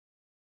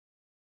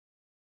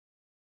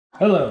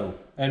Hello,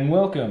 and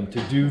welcome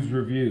to Dudes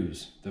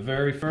Reviews, the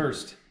very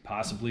first,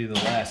 possibly the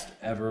last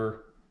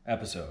ever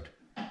episode.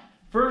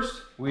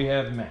 First, we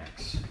have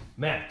Max.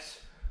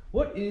 Max,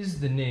 what is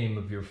the name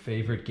of your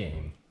favorite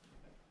game?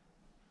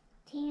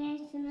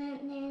 Teenage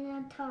Mutant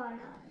Ninja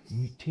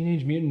Turtles.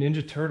 Teenage Mutant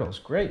Ninja Turtles,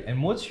 great.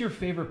 And what's your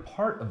favorite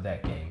part of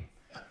that game?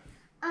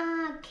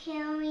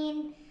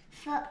 Killing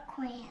Foot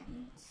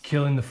Clans.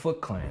 Killing the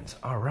Foot Clans.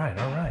 All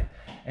right.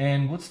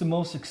 And what's the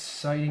most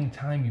exciting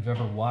time you've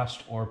ever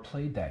watched or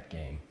played that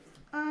game?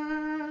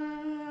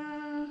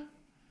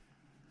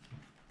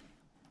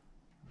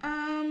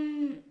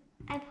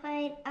 I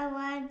played a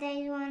lot of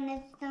days when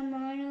it's the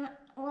morning.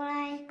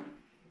 I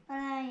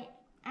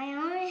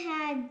only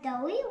had the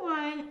Wii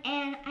one,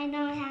 and I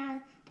don't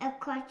have a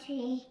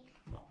clutchy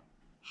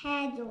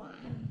head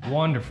one.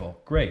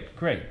 Wonderful, great.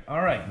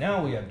 All right,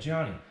 now we have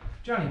Johnny.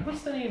 Johnny,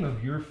 what's the name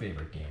of your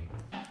favorite game?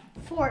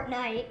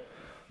 Fortnite.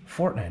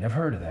 Fortnite, I've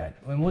heard of that.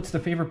 And what's the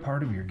favorite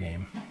part of your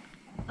game?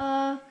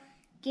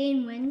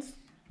 Game wins.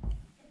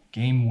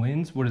 Game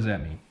wins? What does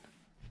that mean?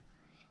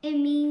 It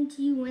means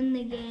you win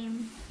the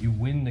game. You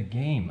win the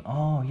game.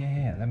 Oh,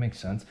 yeah, that makes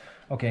sense.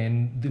 Okay,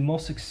 and the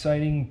most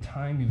exciting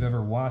time you've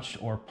ever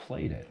watched or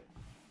played it?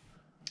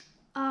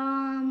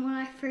 When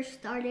I first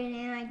started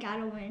and I got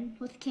a win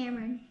with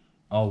Cameron.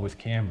 Oh, with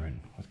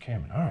Cameron.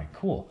 All right,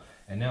 cool.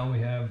 And now we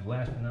have,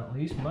 last but not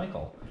least,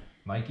 Michael.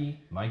 Mikey,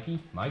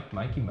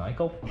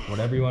 Michael,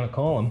 whatever you want to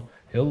call him.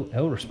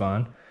 He'll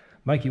respond.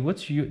 Mikey,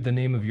 what's the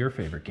name of your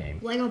favorite game?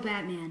 Lego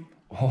Batman.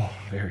 Oh,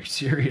 very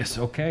serious.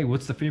 Okay,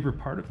 what's the favorite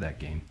part of that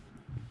game?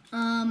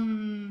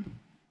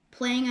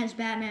 Playing as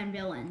Batman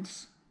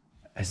villains.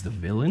 As the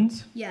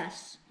villains?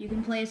 Yes, you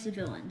can play as the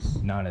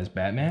villains. Not as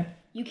Batman?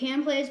 You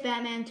can play as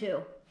Batman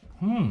too.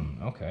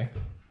 Okay.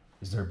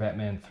 Is there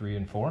Batman 3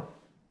 and 4?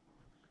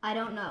 I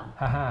don't know.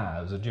 Haha,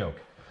 it was a joke.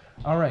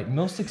 All right,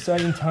 most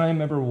exciting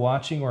time ever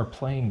watching or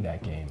playing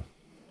that game?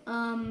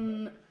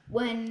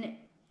 When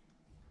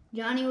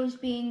Johnny was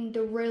being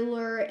the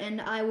Riddler and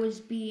I was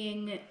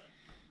being,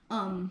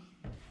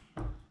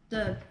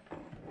 the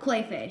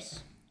Clayface.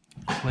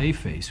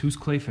 Clayface? Who's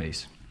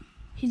Clayface?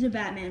 He's a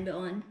Batman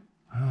villain.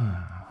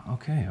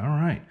 Okay, all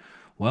right.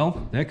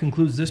 Well, that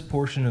concludes this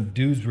portion of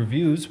Dudes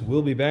Reviews.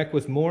 We'll be back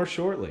with more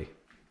shortly.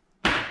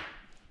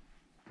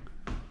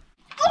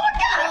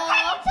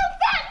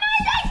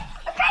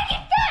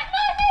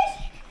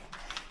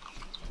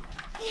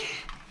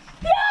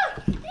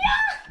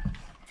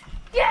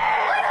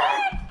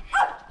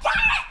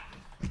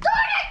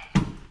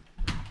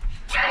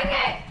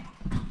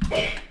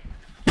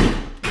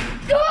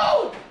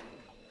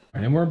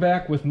 And we're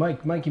back with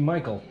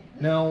Michael.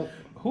 Now,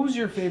 who's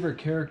your favorite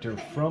character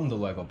from the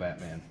Lego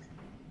Batman?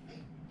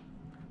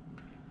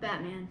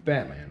 Batman.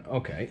 Batman,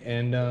 okay.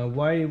 And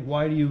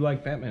why do you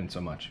like Batman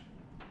so much?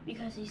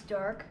 Because he's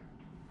dark.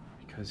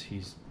 Because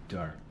he's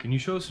dark. Can you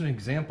show us an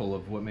example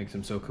of what makes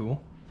him so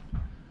cool?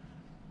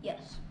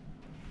 Yes.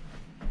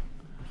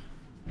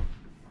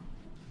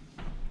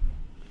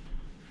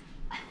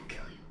 I will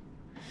kill you.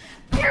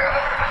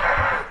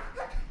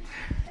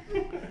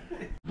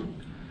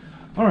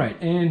 All right,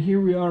 and here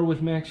we are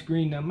with Max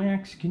Green. Now,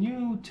 Max, can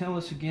you tell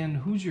us again,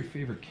 who's your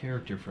favorite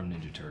character from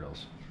Ninja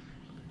Turtles?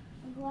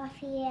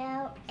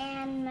 Raphael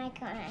and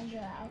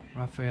Michelangelo.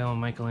 Raphael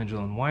and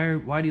Michelangelo. And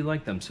why do you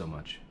like them so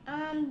much?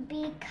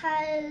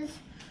 Because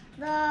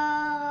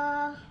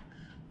the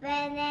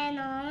red and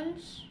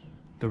orange.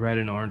 The red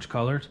and orange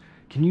colors.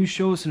 Can you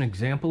show us an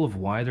example of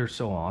why they're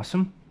so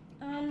awesome?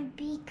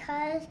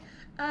 Because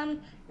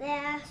they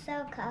are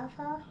so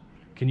colorful.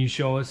 Can you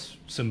show us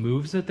some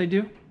moves that they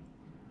do?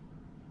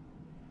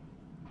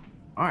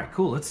 All right,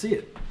 cool. Let's see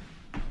it.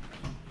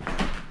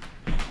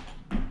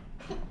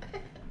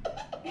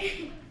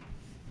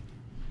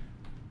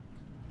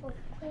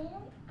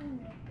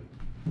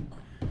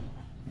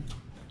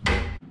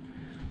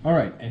 All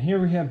right, and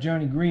here we have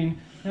Johnny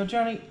Green. Now,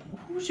 Johnny,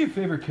 who's your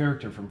favorite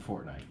character from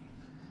Fortnite?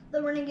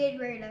 The Renegade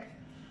Raider.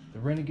 The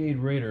Renegade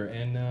Raider.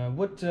 And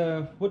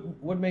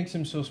what makes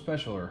him so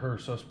special, or her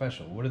so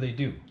special? What do they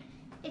do?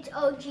 It's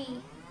OG.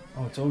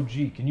 Oh, it's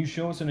OG. Can you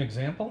show us an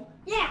example?